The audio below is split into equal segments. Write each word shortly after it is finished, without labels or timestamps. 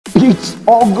It's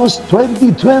August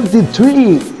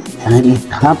 2023 and it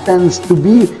happens to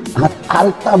be at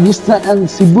Alta Vista and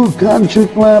Cebu Country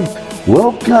Club.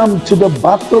 Welcome to the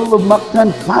Battle of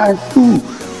MACTAN Part 2.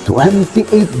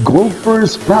 28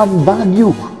 golfers from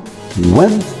Baguio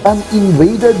went and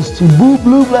invaded Cebu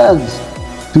Blue Bloods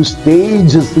to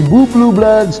stage Cebu Blue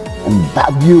Bloods and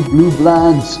Baguio Blue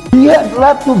Bloods. We had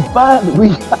lots of fun. We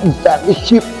had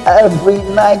fellowship every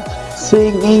night,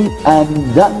 singing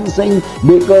and dancing,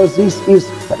 because this is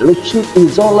fellowship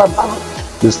is all about.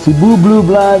 The Cebu Blue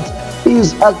Bloods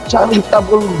is a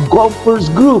charitable golfers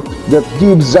group that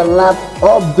gives a lot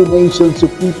of donations to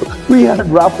people. We had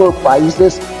raffle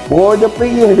prizes for the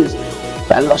players,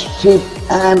 fellowship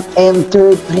and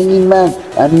entertainment,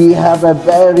 and we have a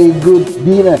very good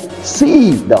dinner.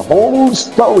 See the whole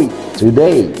story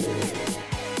today.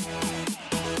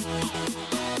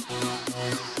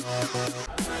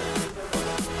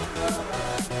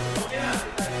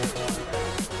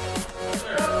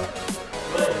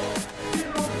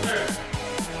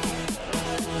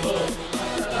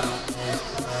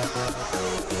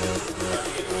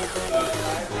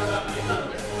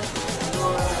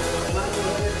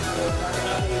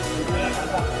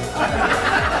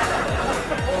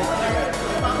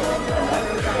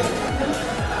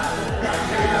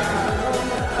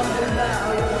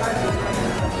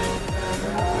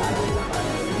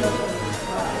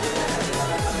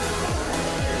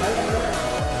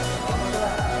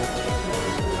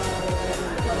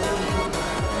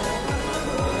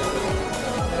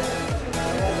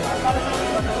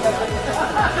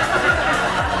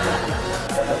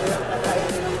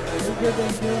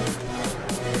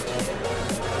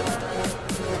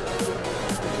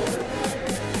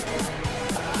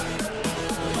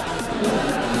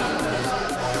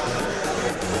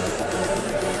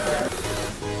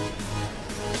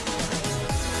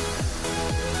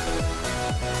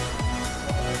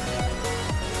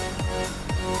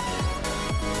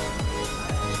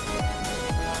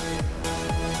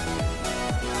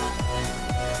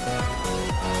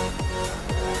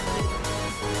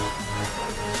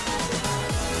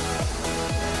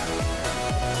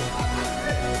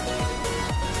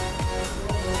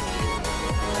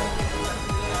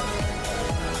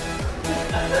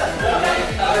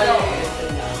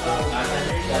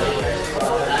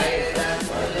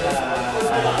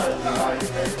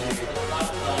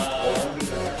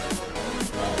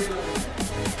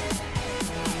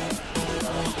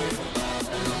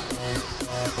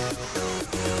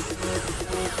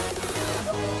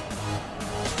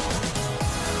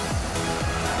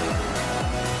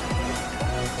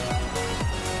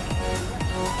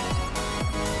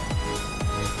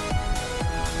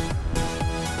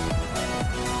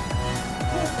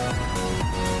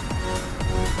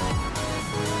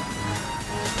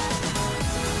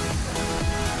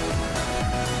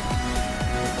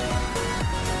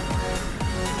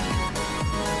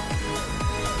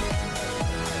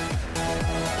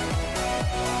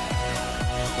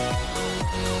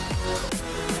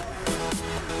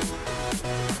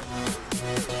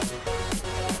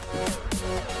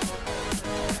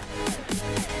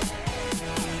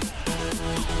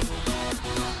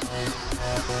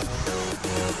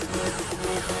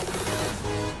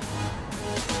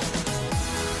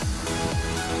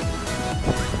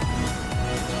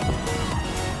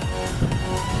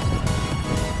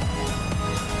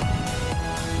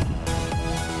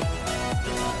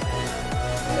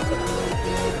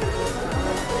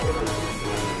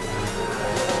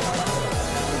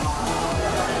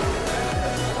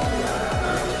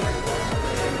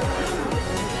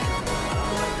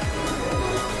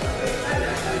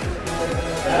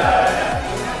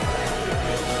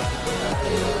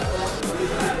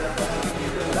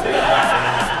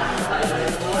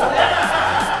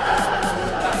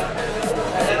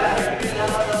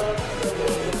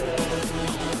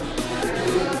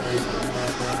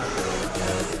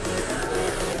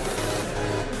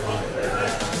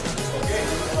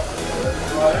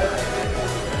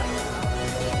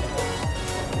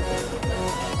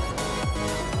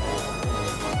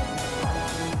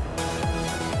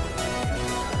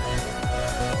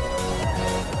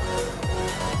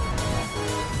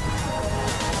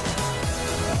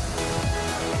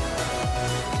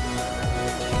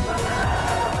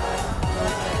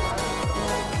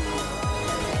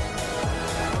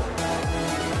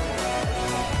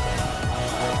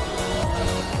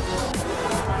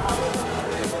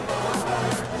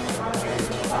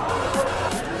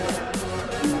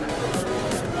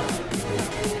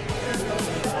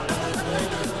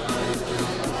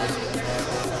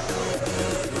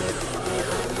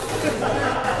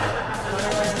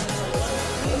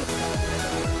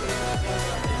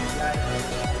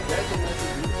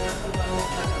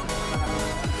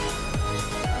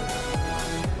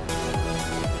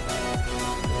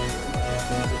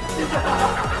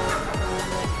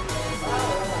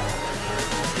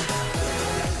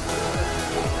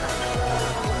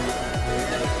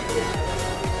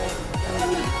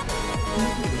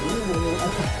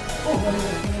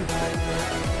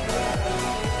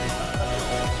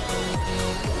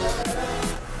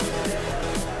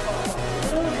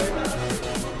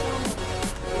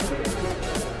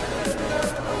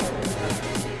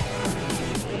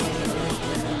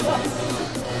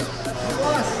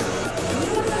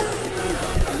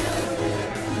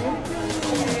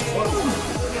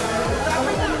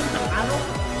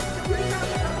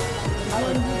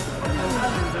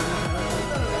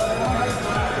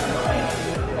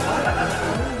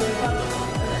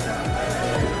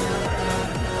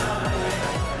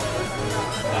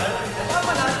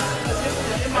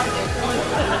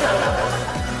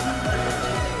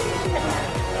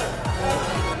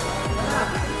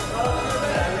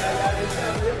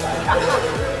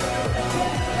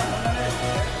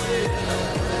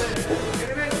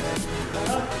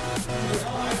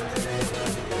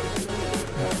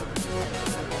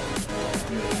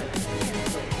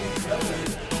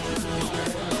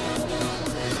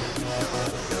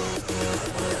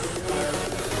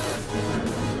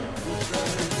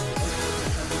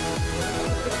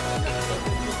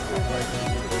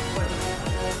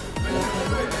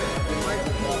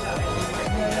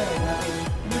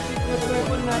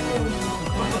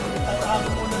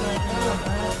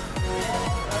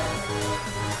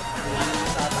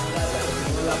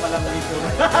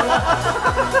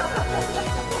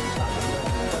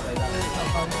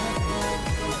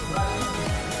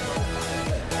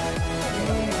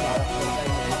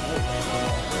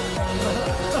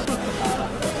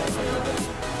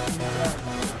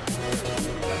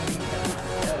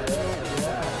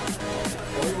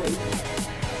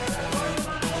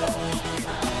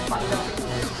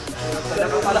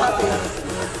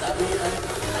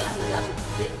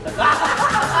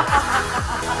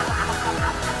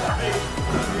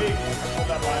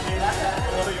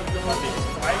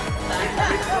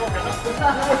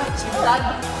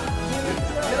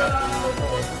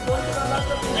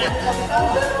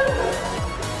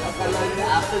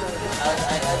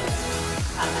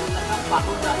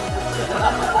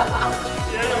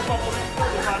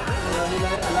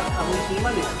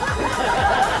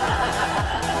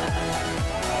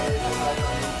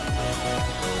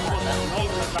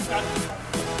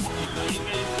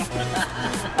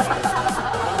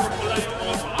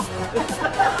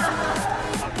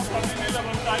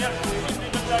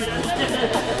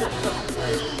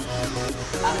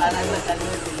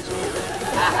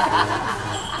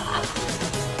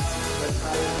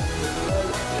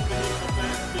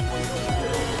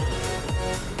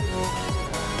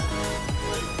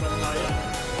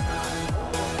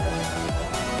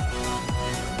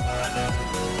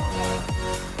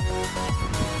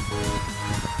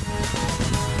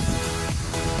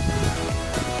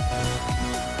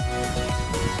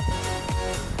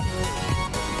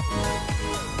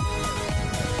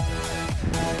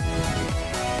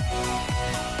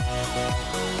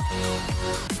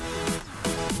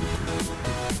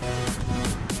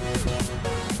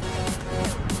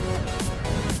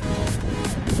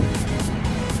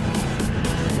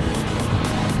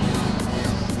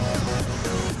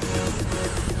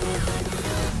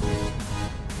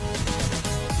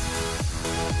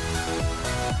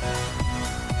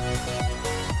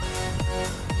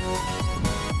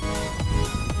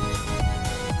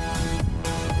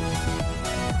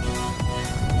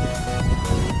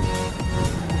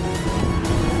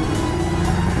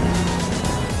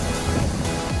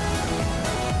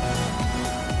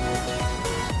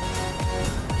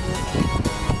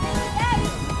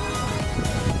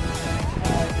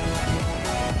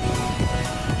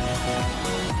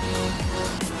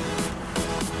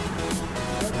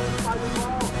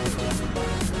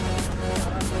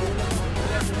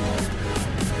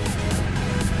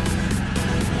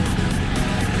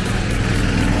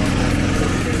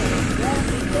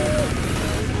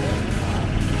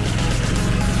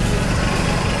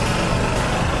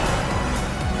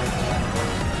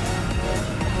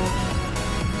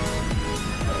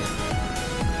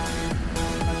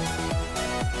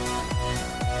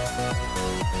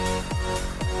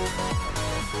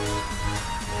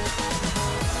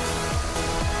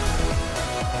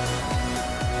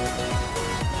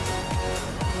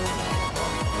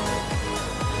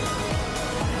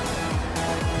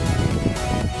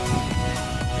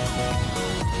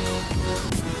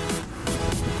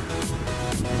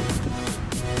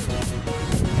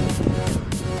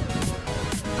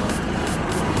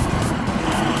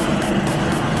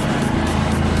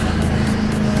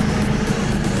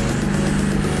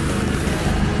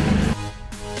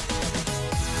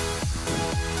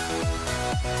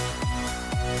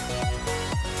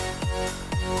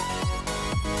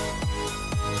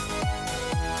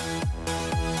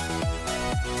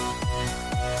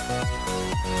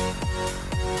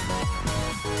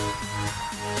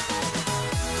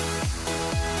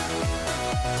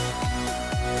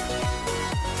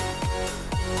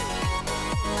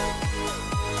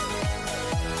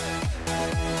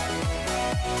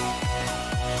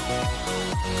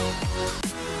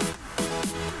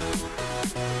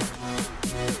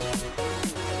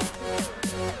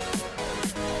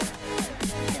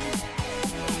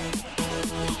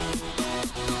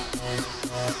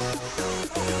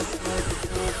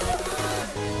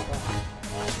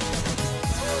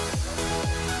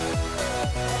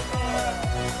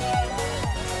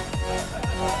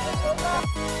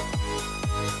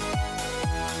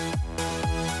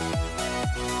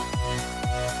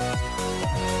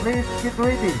 Please get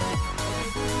ready.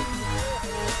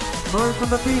 First on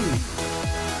the field,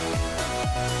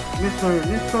 Mr.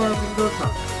 Nestor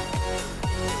Mendoza.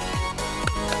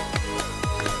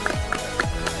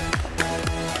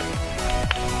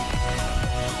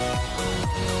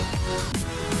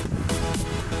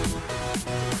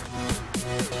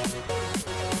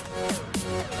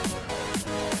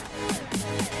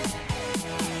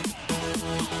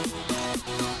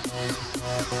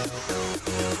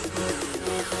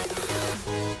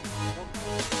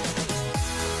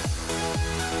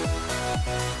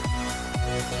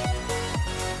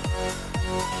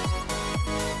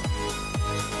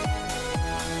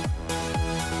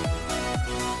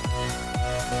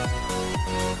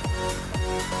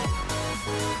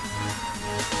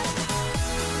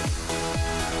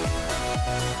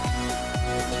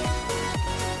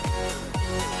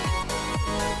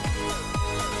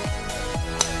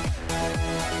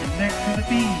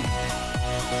 Philippines,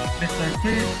 Mr.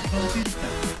 Chris Bautista.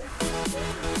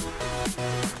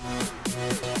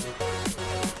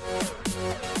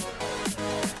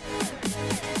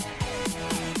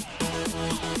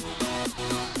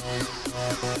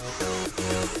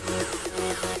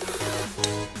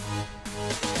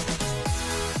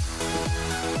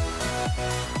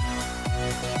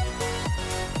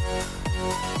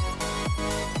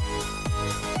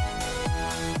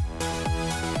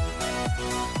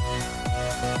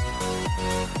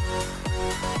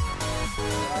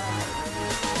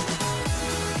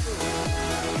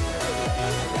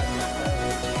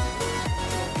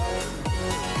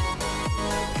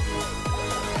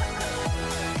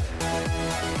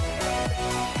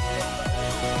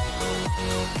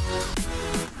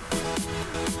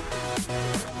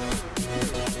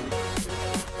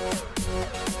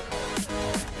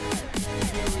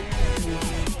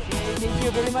 Thank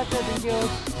you very much, sir. Thank you.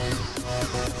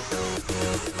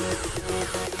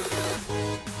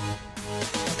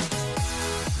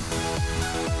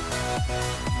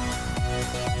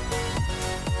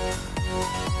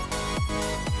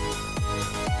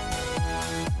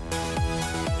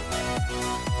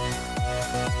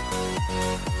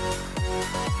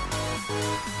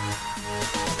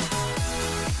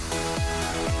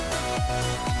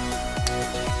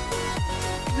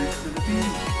 Next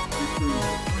Philippines, Mr.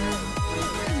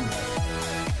 RODIEN.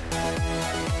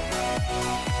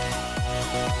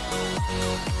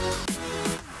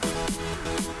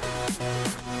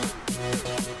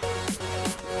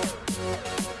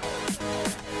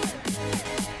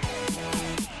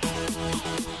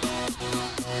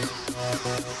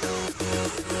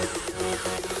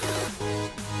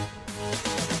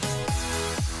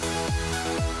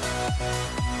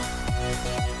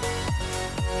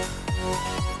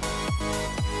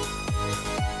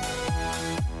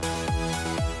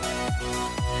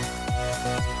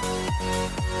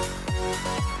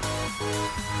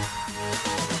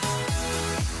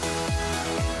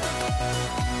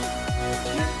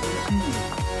 Next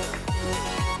Philippines.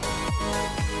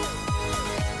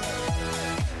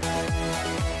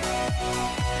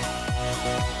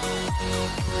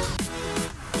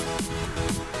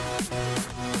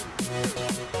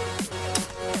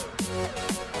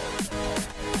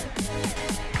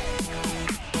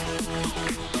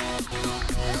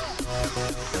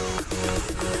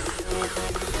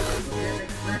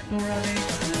 Next to running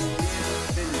and is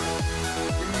finished.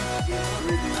 Please get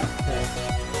ready.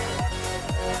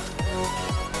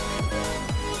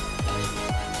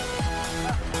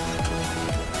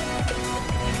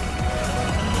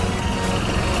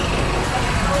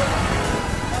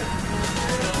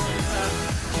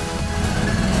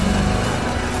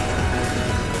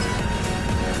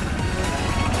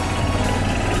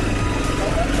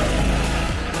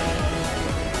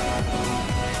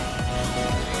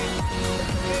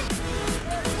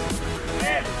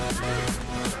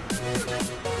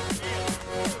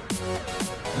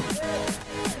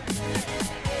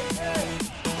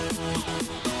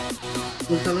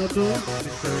 Un saludo,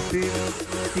 Mr. Phil,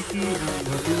 Tiki, and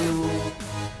Baguio.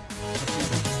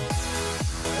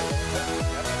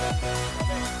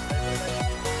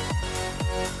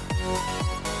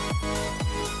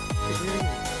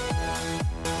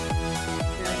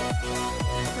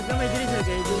 Gamay diri sir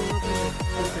kay yung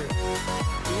mga sir.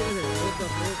 Sige na sir.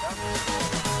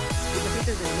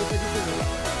 Dito sir.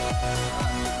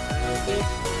 Okay.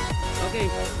 Okay.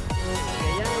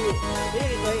 Kaya yan.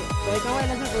 Kaya kaway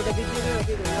lang sir. Kaya video na.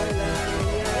 Kaway lang.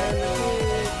 Yan.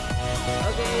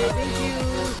 Okay. Thank you.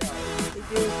 Thank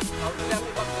you.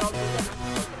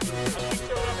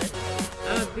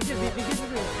 Picture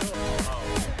sir.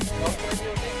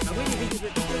 Ako yung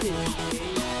picture din.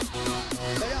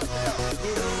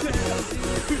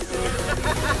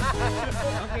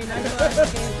 Okay, nice one.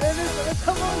 Okay.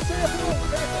 Come on, sir.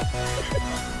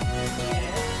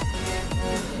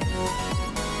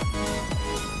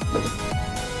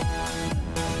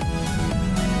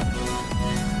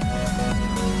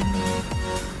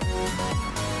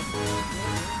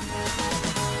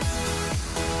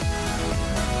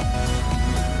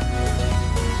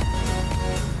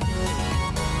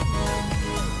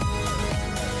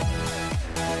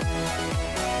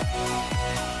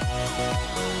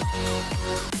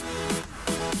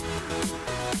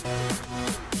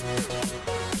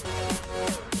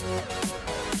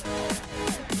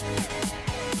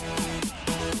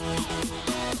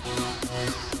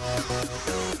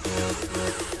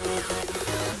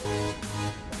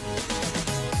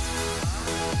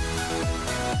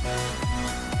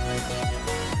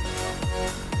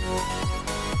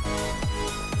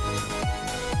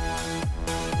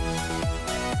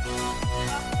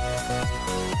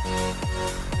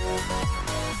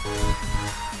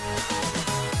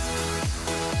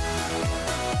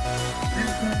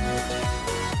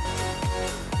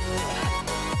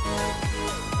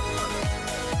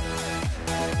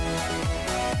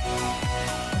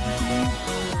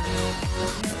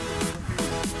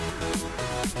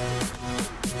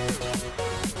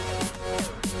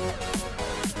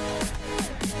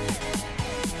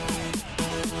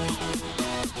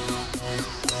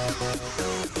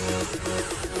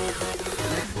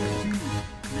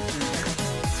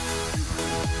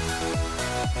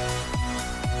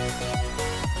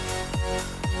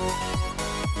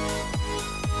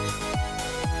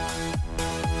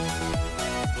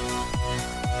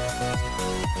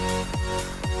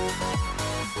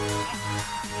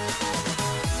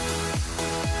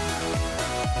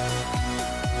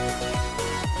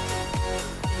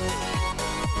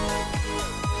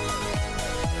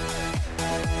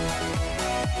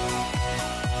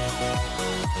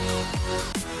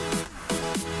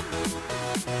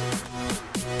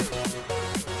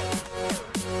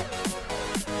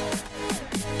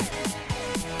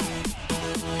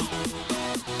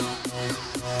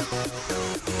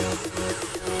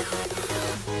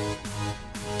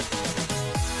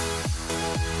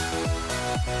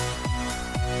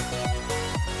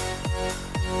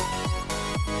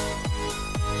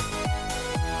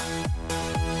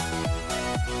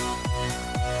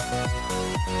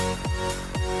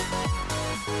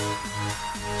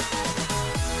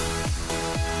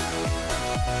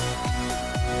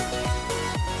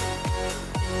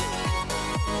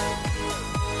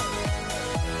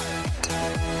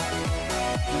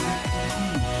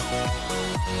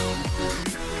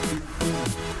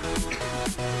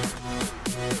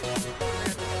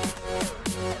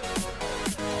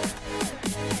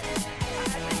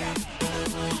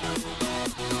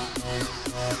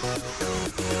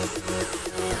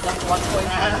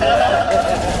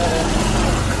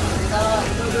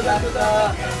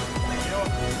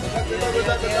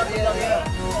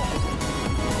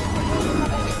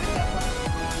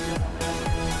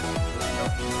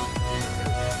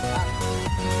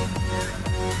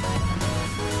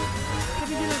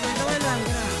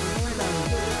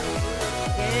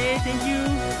 Okay, thank you.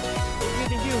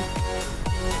 Thank you.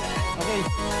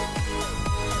 Okay.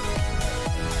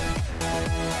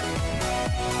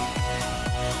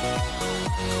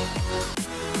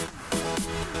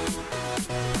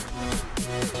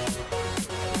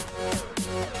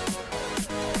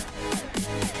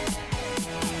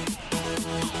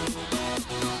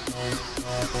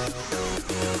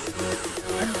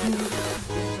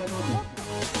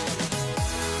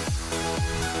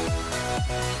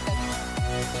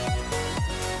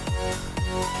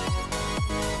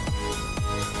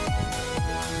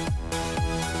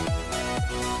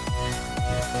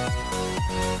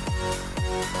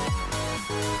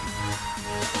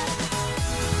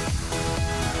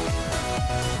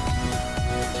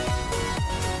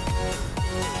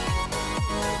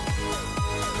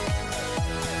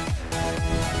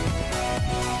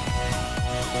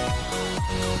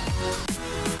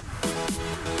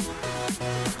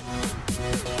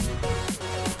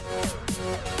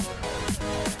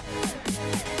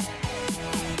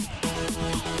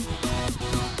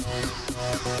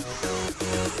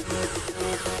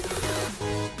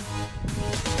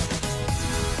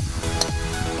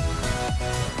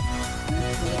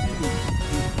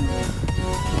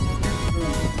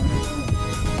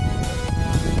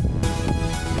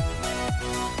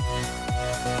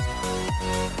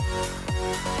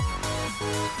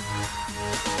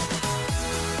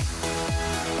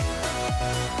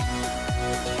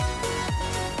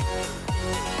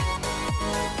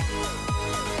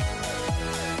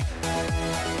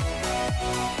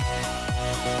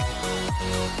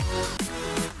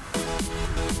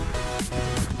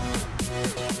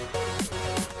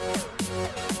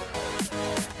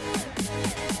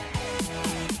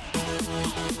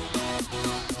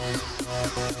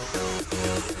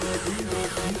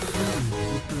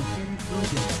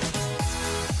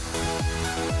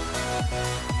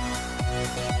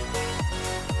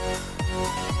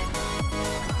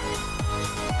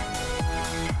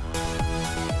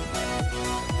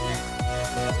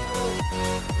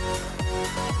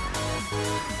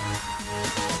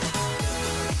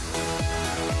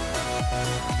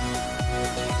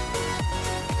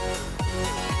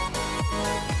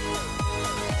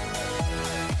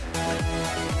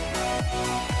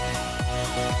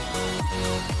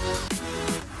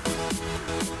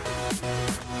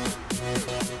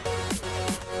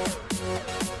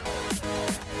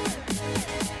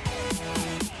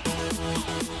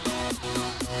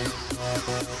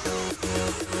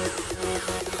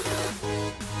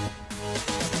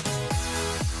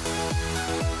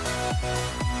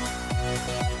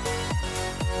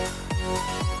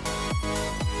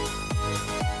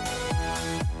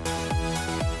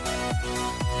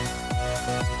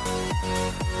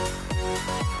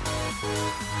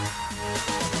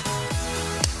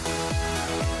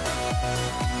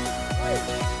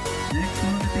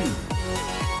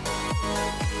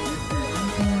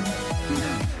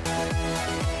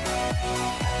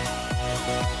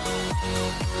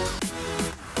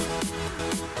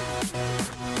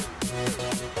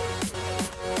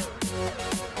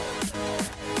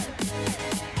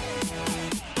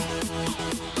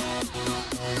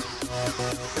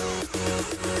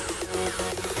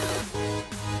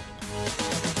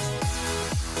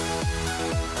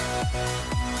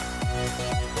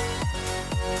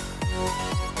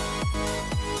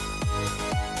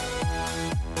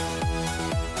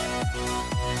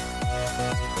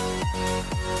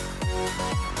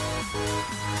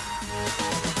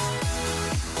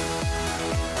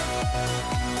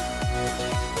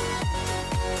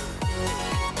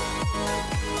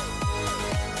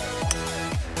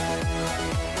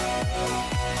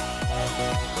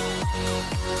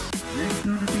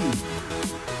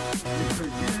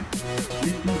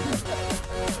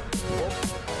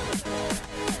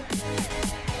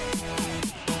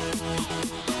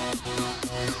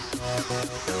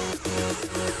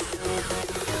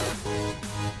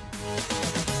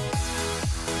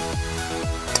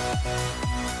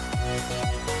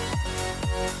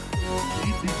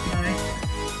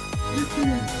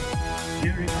 Mr.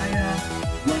 Jeremiah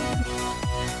Johnson.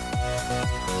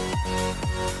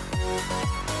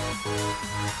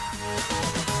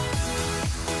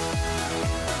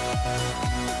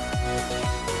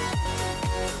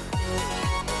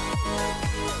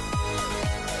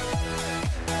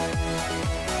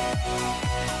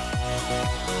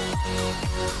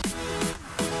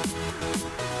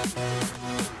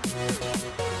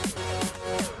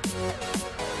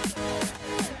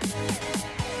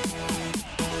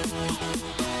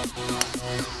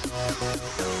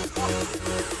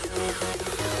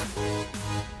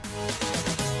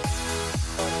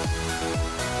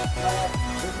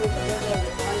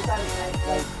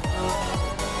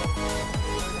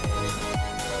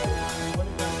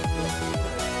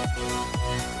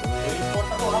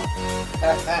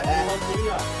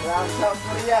 South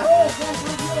Korea.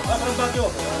 From Baguio.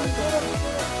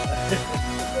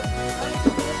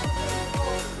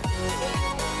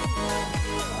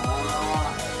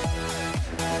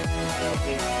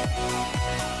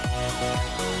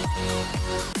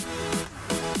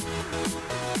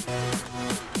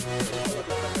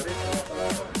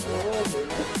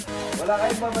 Wala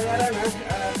kayong babayaran ha?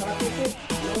 Sa ticket.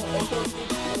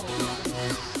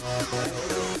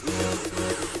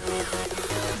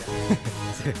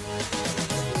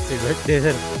 Si birthday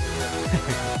sir.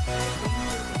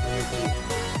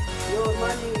 Your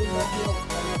money in Baguio.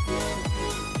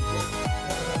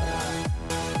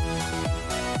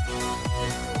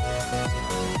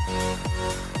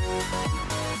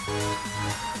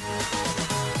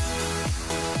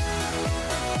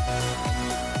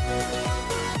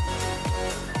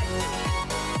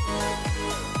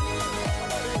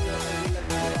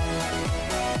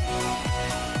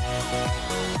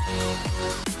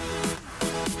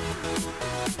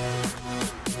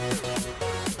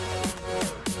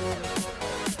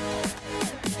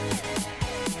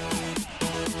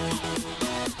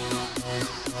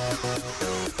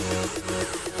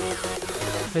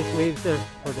 Nice wave sir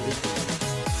for the video.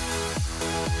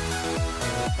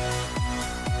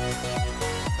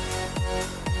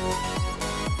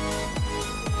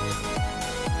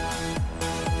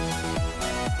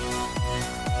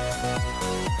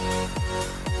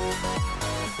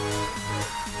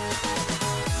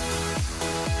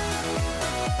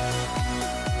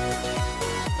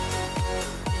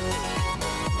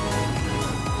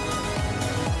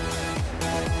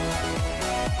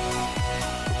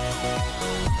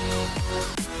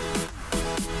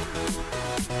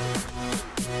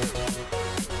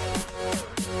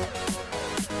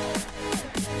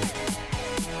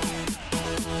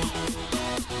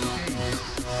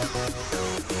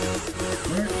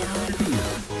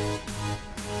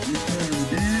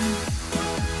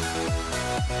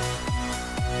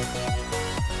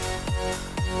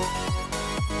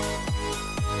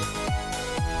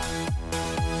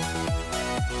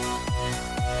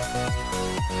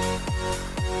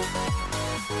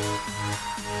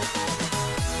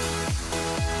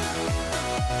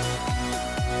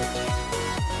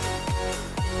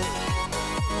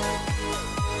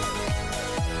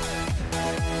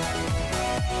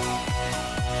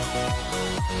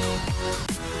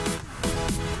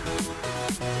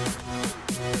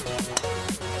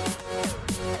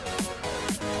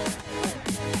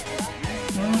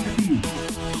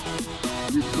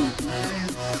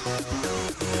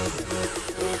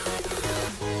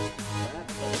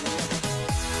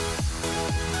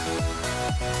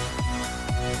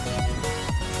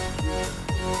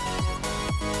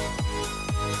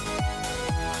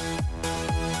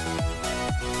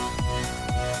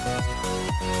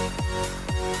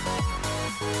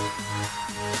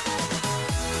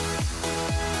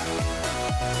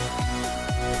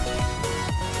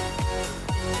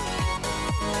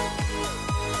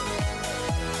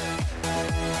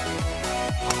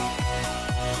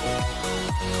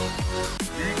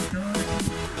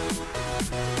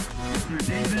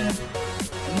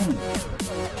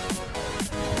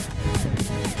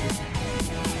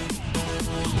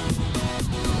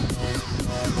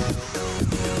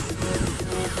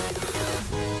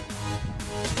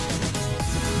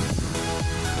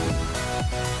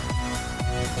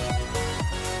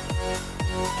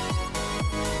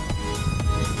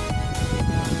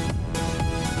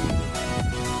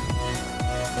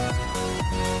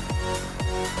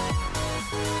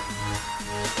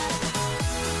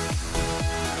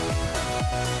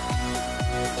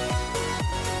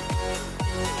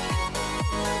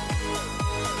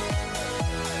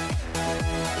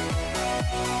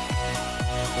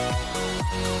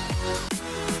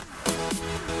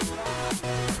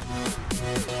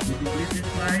 Completed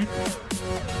flight,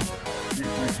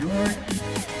 Mr. George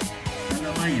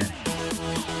Salamayan.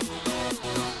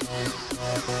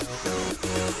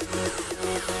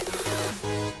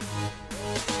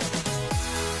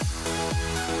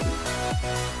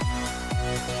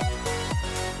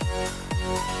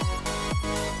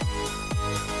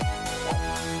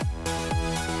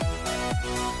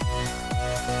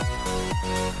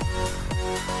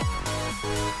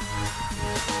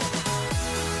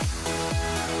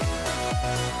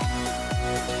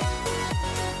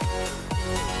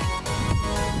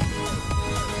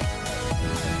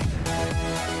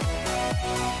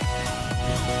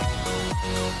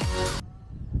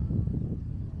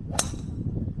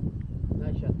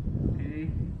 Nice shot.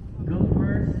 Okay, go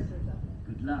first.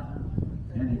 Good luck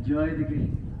and enjoy the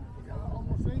game.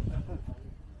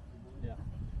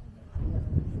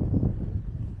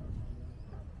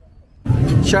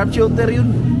 Sharpshooter yun.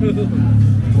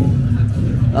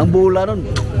 Ang bula nun.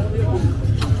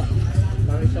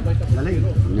 Dali.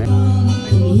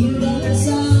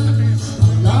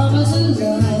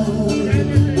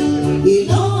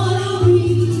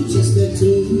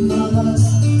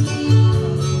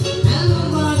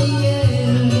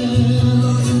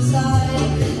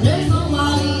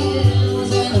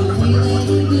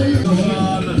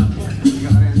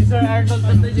 Sir Arnold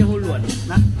tanto si Hulwan.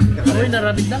 Na? Oy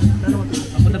narabig na.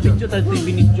 Ako na picture tanto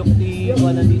binidjok ni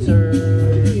wala ni Sir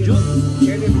Jude.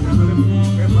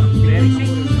 Very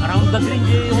sick. Around the green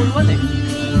si Hulwan eh.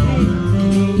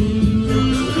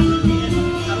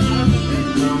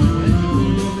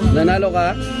 Nanalo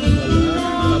ka?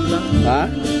 Ha?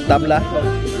 Tabla?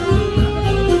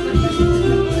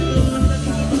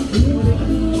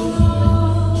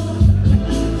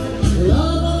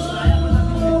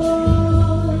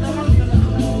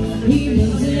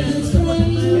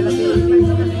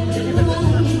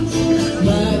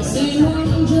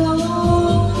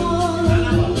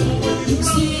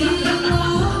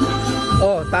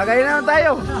 Oh, tagay na naman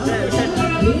tayo.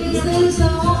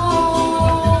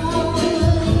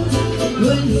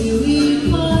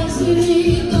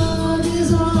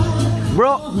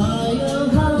 Bro,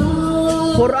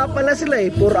 4 up pala sila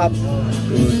eh, 4 up.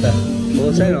 Puta.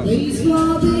 Pusa no?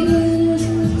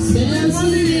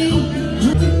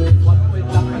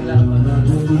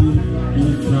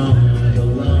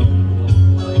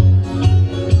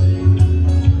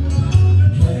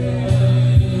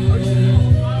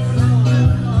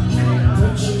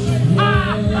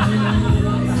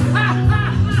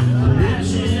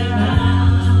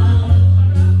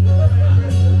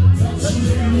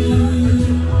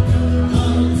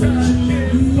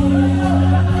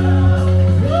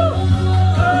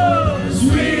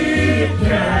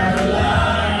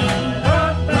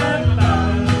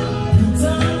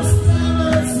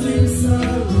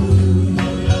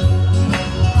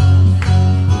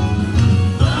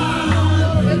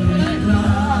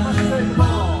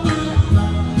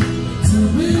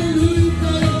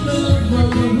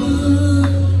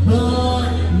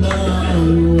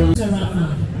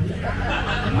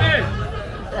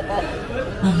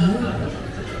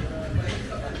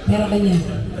 Meron ka niya.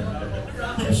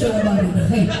 I'm sure about it.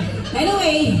 Okay.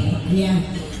 Anyway, yeah.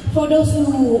 For those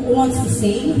who wants to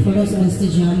sing, for those who wants to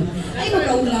jump, ay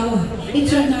magkaulaw.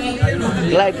 It's your night.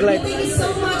 Like. Thank you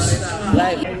so much.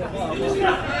 Like.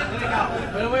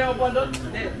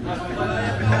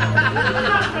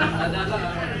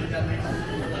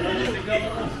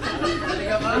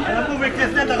 Alam mo,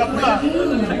 weakness niya, nakapula.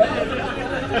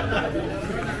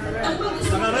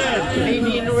 Naka-red.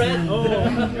 Baby in red. Oo.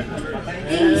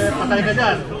 Patay ka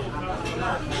dyan.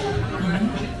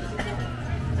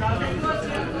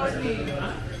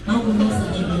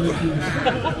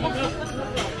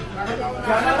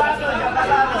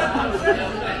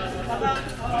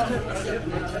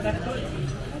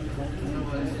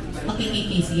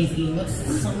 Okay, sige. What's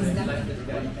the song is that?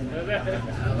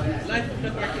 Life of the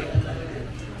party.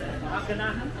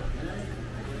 Ganahan.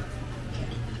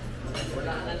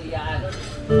 Wala na liyaan.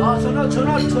 Oh, sunod.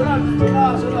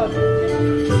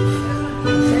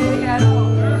 Say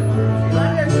ano?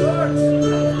 Brother George.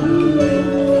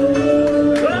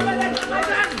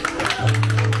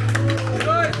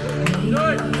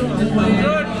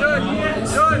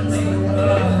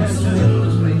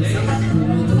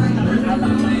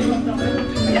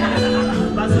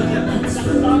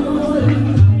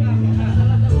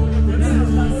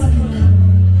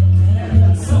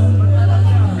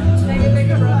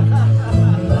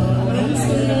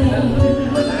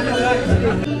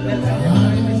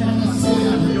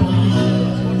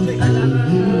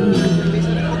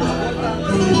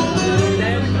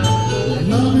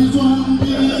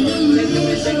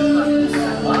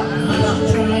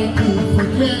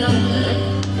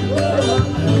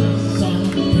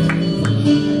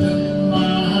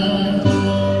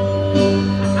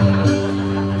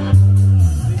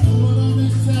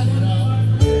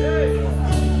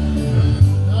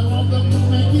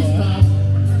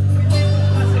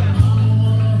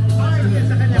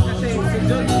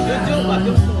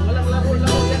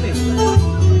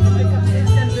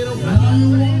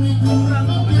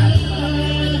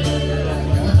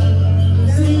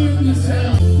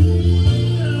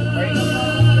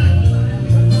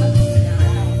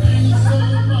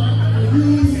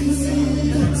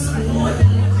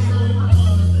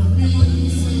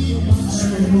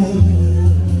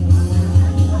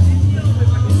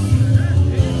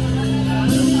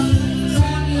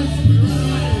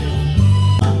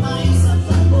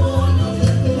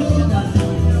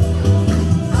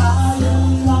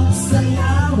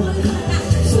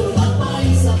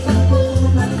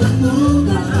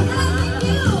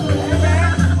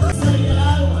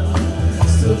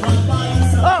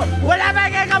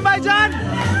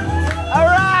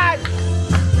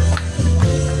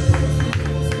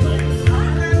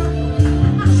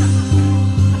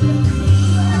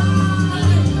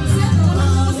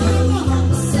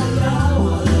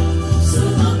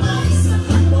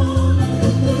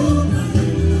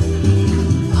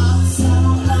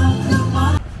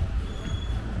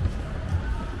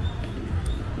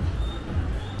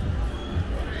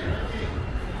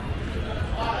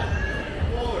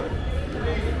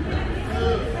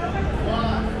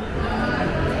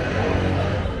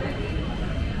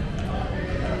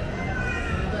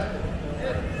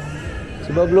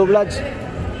 Cebu Blue Bloods.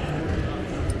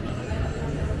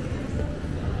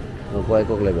 Ang kuhay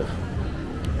ko, Clever.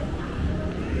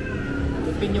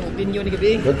 Opinion ni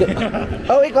gabi.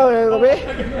 Oh, ikaw gabi?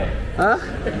 Ha?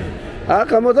 Ha,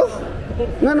 kamu to?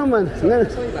 Nga naman. Nga.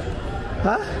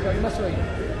 Ha? Masoy.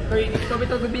 Ikaw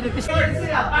bitaw gabi nagpis.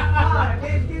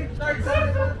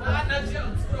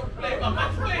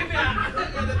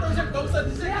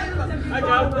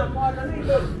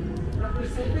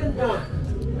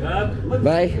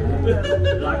 Bye.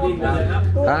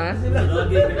 Ha?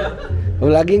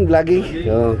 Vlogging.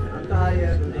 Oh.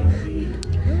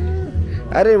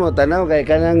 Ari mo tanaw kay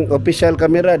kanang official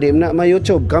camera di na ma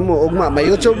YouTube kamo ugma ma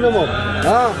YouTube na mo.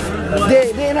 Ha?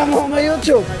 Di na mo ma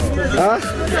YouTube. Ha?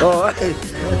 Oh.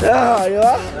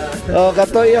 Yo. Oh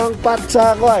kato yung pat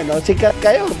sa kuan. Oh sikat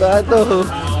kayo to.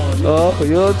 Oh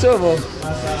YouTube oh.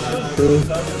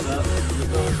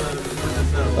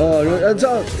 Oh,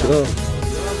 so.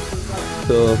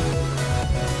 So.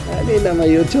 Ani na ma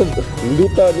YouTube.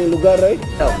 Dito ni lugar eh.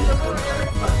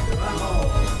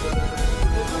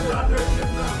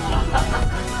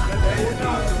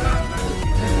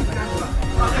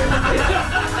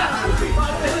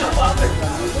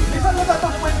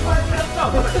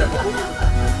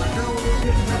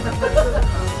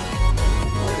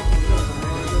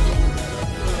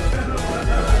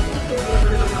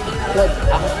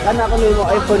 Kana ko nimo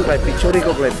iPhone pa picture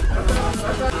ko Fred.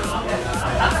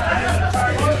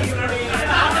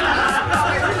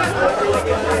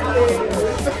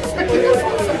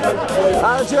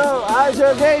 How's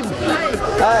your game?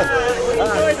 Hi.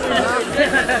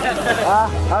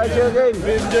 How's your game?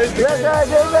 Yes.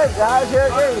 How's your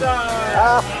game?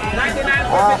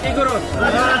 99% siguro.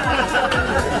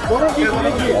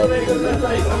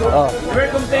 Oh.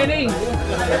 We're complaining.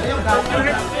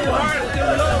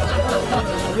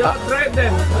 You have tried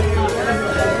them.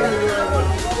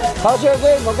 How's your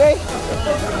game? Okay?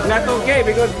 Not okay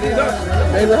because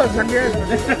they lost again.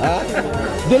 Huh?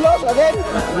 You lost again?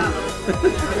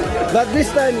 But this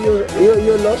time you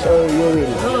lost or you win?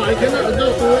 No, I cannot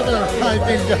go to water. I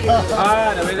think.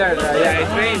 The winner. Yeah,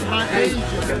 it's rain.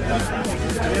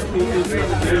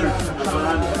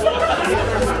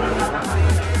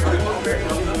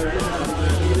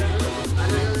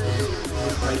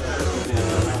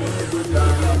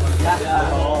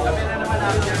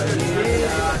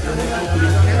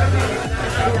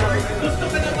 Gusto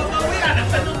ka na mabawian.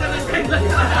 Nagtanong ka ng kailan.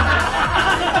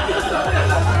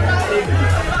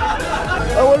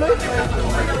 Wala eh.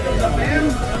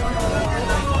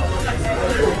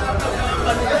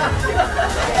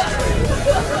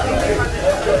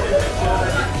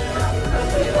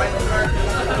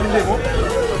 Hindi mo?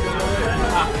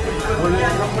 Wala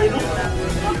nang may no?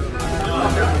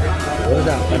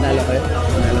 Wala, panalo kayo.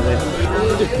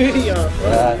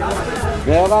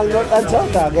 Ngayon kang North and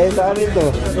South ha, gaya sa amin to.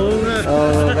 Oo nga.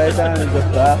 Oo, gaya sa amin to.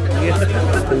 Ha?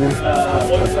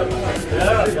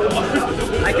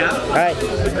 Hi, Cap. Hi.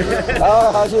 Oh,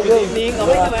 how's your game?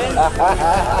 Okay naman.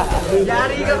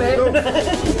 Yari kami.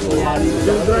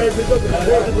 Yung drive ito.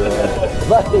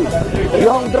 Bakit?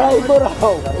 Yung driver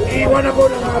raw. Iwan ako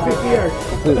ng mga 50 years.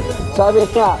 Sabi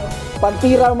niya, pag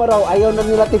tira mo raw, ayaw na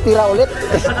nila titira ulit.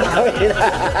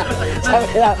 Sabi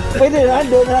na, pwede na,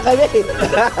 doon na kami.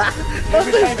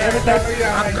 Every time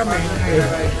kami.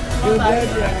 Yung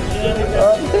drive niya.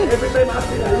 Every time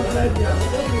yung drive niya.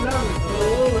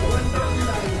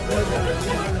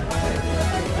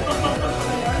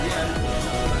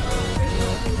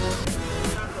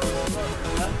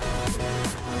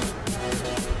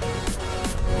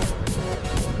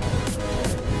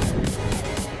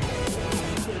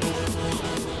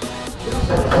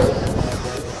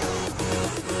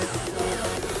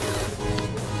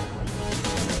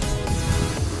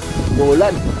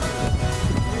 Bulan.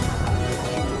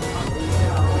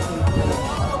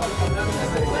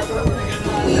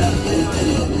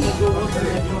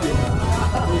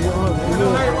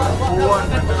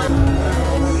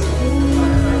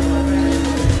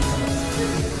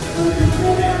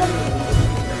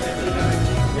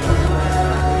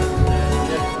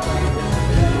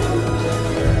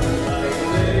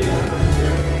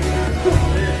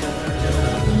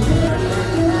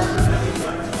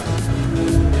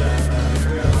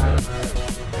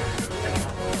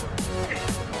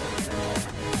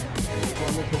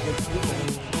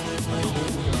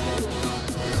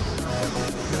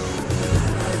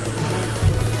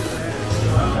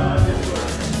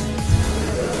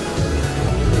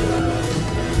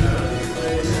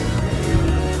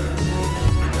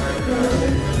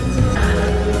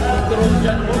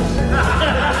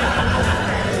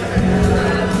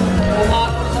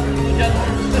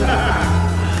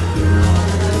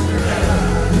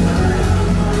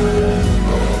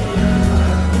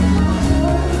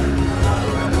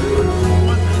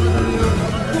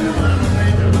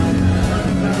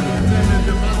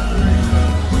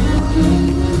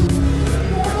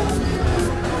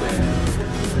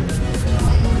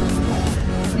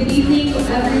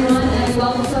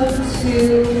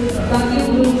 to Baguio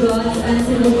Blue Dots and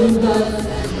Cebu Blue Dots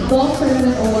golf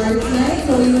tournament awards night.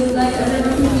 So we would like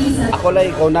everyone to please. Ako lang,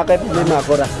 ikaw na kayo problema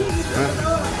ako ra.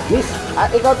 Miss,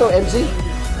 ikaw to MC?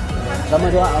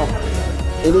 Sama doon ako.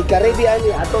 Ini ka-ready ani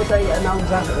ato sa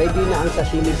i-announce ready na ang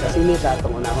sashimi sa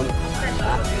atong unahon.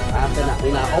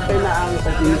 Open na ang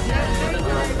sashimi.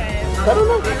 Karon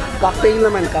na cocktail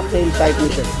naman, cocktail type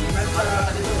mission.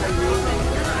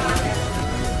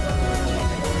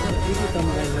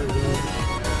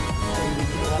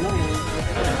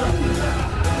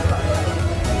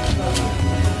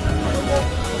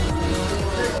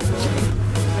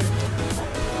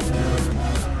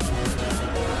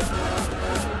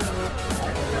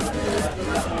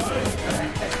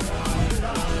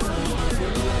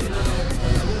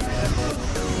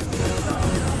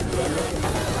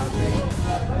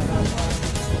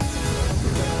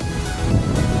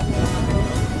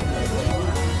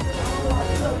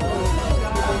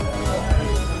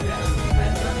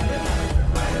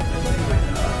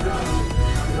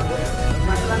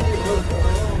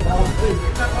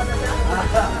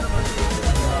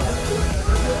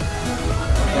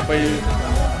 Apa yung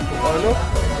ano?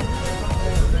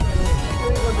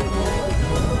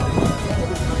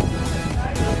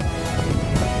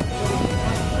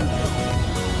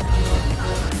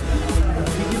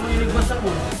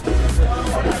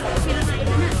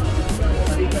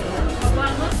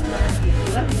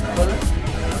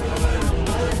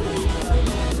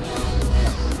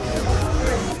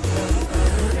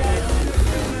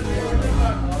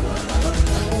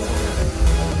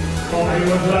 I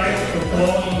would like to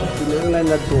call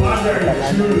Father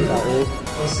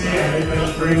Jose a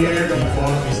little prayer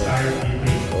before we start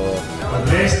eating. To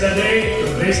bless the day, to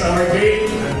bless our day,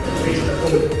 and to bless the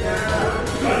food.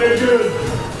 Father Jude.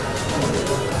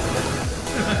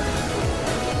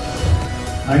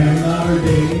 I am not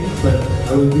ordained, but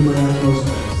I will do my utmost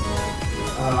best.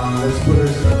 Let's put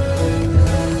ourselves.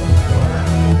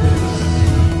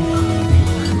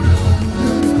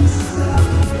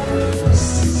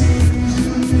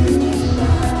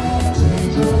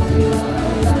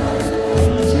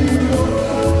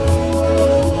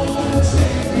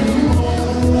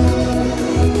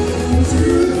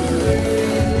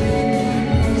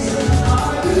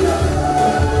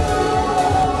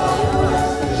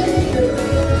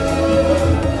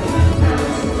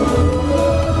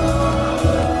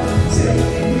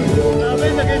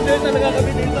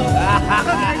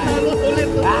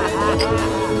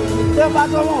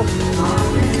 Pasok mo!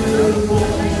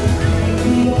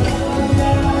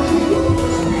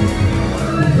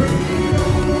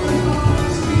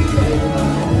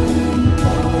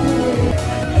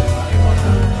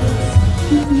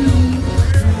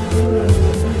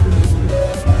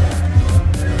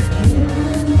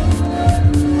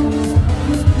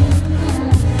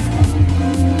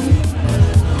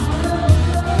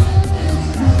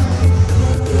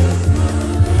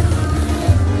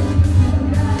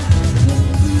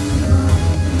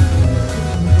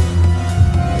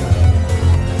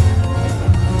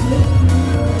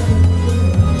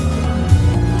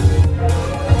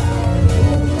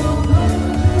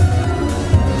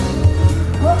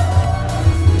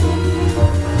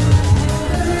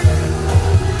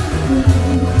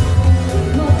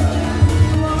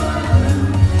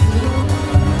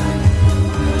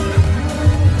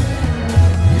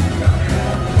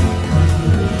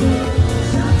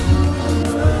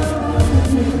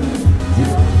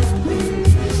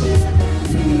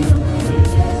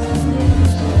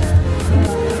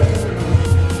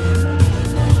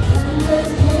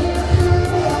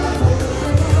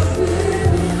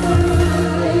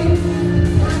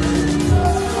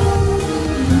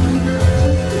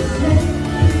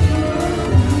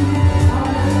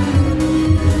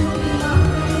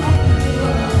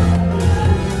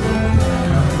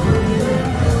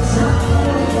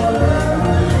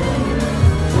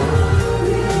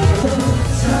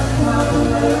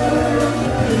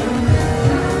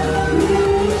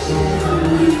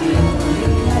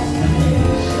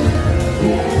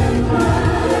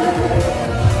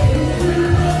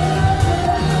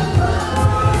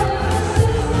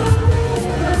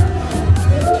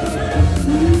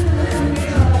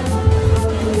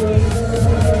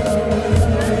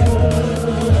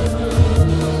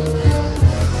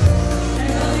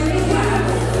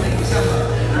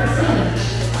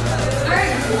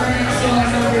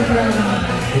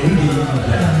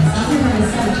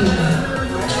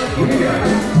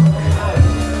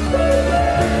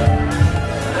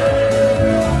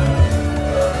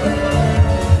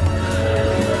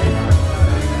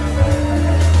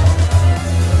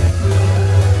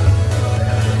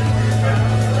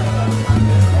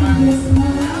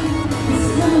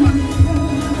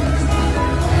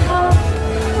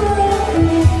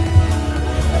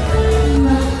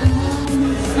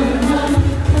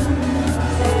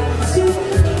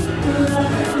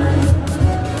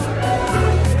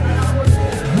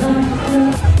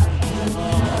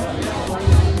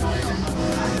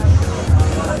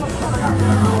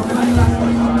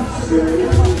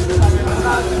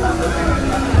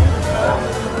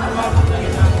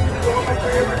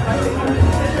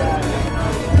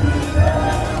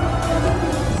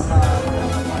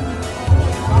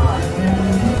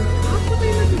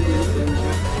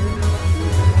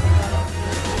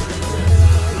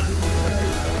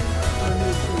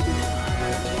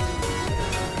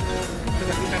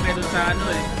 ano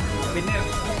eh, piner.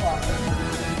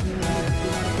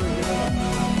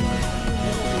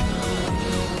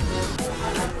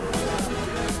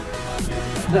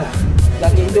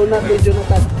 Dunkin Donut ni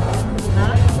Jonathan.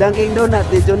 Dunkin Donut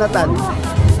ni Jonathan.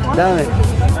 Dami.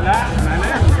 Wala na.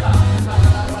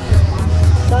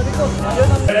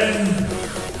 And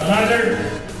another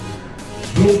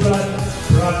blue blood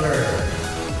brother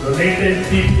donated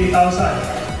 50,000.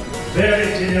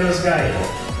 Very generous guy.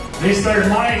 Mr.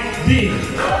 Mike D.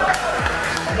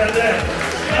 And then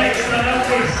Mike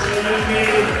Stanakis will be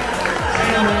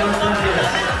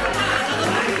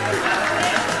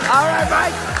Alright,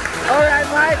 Mike. Alright,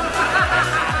 Mike.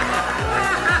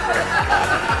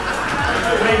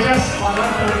 I just want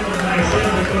to recognize him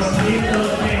because he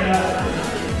told me that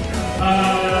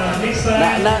next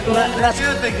time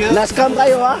Na-scam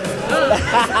kayo, ha?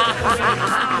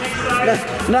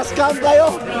 Na-scam kayo?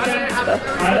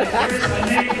 there's a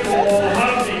need to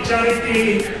have a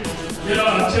charity,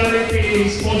 charity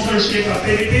sponsorship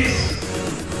activities.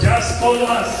 Just call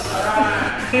us.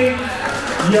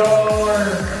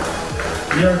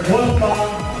 Your gold bag,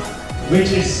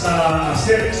 which is a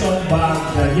Ericsson bag,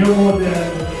 the new model,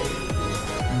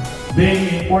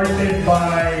 being imported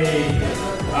by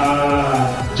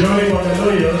Joey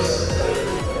Montaloyos.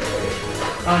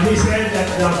 He said that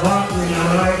the bag will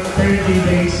arrive 30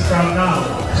 days from now.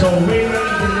 So we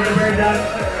will deliver that.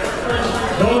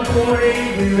 Don't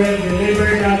worry, we will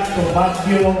deliver that to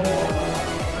Baguio,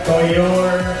 to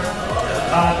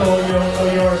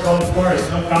your golf course,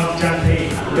 no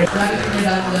CAPT. Frank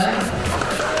Miranda,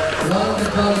 Ron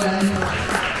Capogan,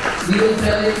 Neil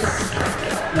Felix,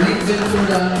 Nick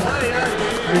Ventura,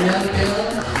 Riel Hill,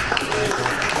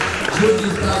 Judy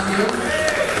Fabio,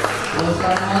 Los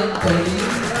Arnold, Tony,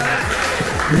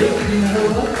 Rick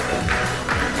Dinarova,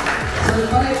 Sir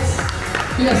Bikes,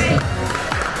 Fiesta.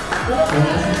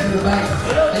 Sir Bikes,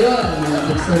 ayun,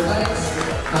 Sir Bikes,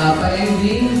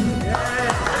 Pa-Ending,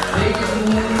 David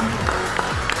Moon,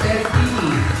 Ted P.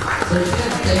 Sir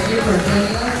Ted, thank you for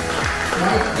joining us.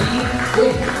 Mark D.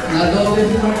 Wait, nag-over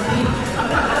si Mark D.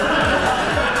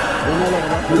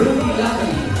 Rudy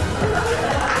Lucky,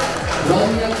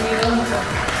 Ronnie Aquino,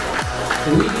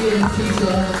 Willie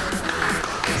Enciso,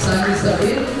 Sandy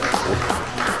Sabin,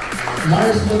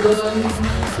 Mars Modon,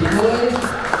 Pinoy,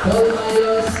 Paul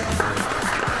Mayos,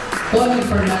 Tony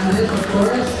Fernandez, of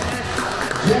course,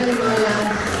 Jerry Mayan,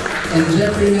 and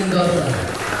Jeffrey Mendoza.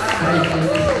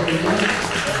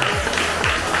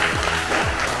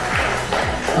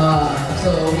 So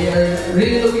we are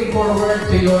really looking forward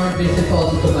to your visit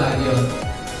also to Baguio.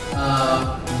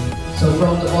 So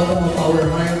from the bottom of our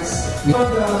hearts, we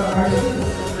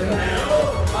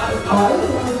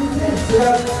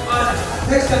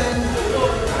Next time.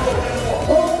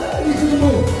 Oh, you should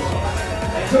move.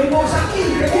 So you move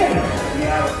something again.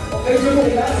 Okay, you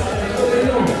move. Okay,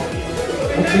 you move.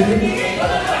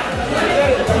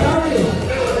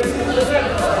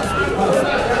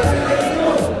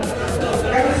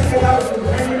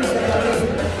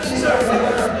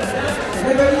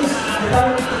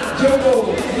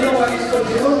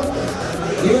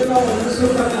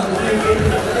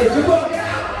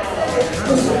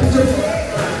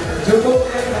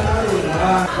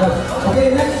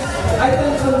 Okay, next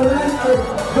item sa muna are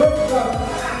golf club.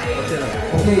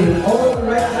 Okay, all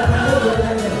right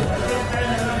hand.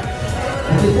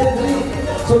 Okay, then three.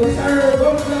 So these are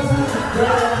golf clubs. They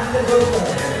are handed golf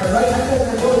clubs. Right handed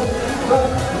and golf club.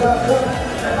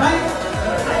 Mike,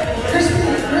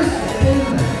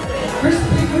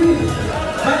 crispy green.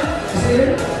 Mike, is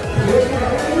here.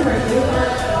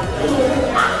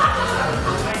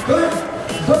 Good.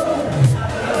 Go.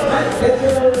 Mike, get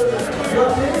your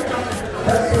gloves here.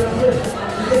 That's your good.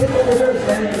 You get it over here.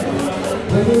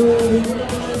 And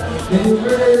when you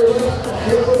wear your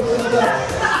gloves.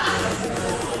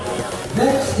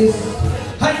 Next is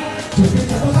height. Jupit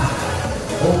sa pusa.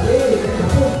 Okay,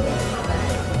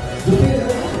 Jupit.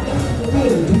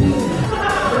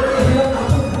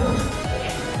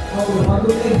 Oh,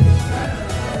 pagod eh.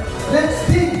 Let's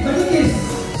Steve, manikis.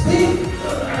 Steve.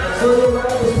 So you're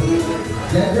right to Steve.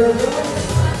 Get your gloves.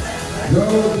 Your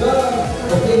gloves.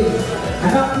 Okay.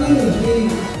 Anak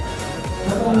ni.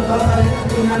 Atong papa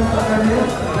niya.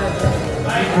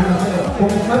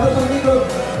 Kung matutong dito,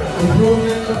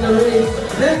 improvement of the race.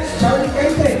 Next, Charlie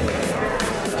Kaite.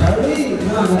 Charlie.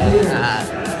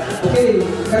 Okay.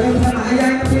 Kami na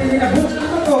nakayahin na pinili na. Books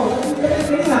na ko.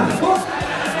 Pinili na. Books.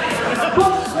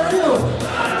 Books. Seryo.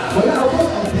 Wala ako.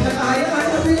 Pinakahayan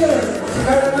na pinili.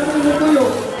 Sigara namin yung tuyo.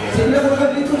 Sila mga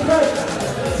dito start.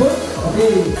 Books.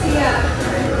 Okay.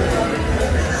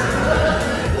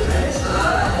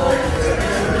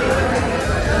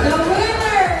 The winner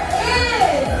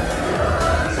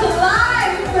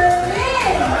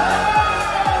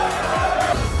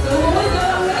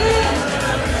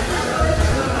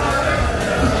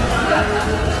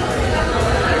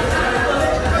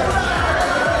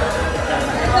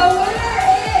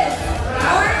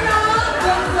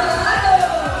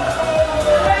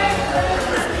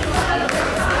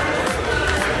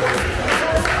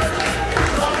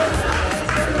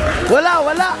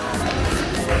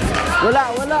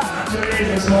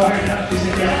our deputy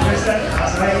secretary president,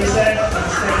 as I said,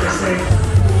 stay safe.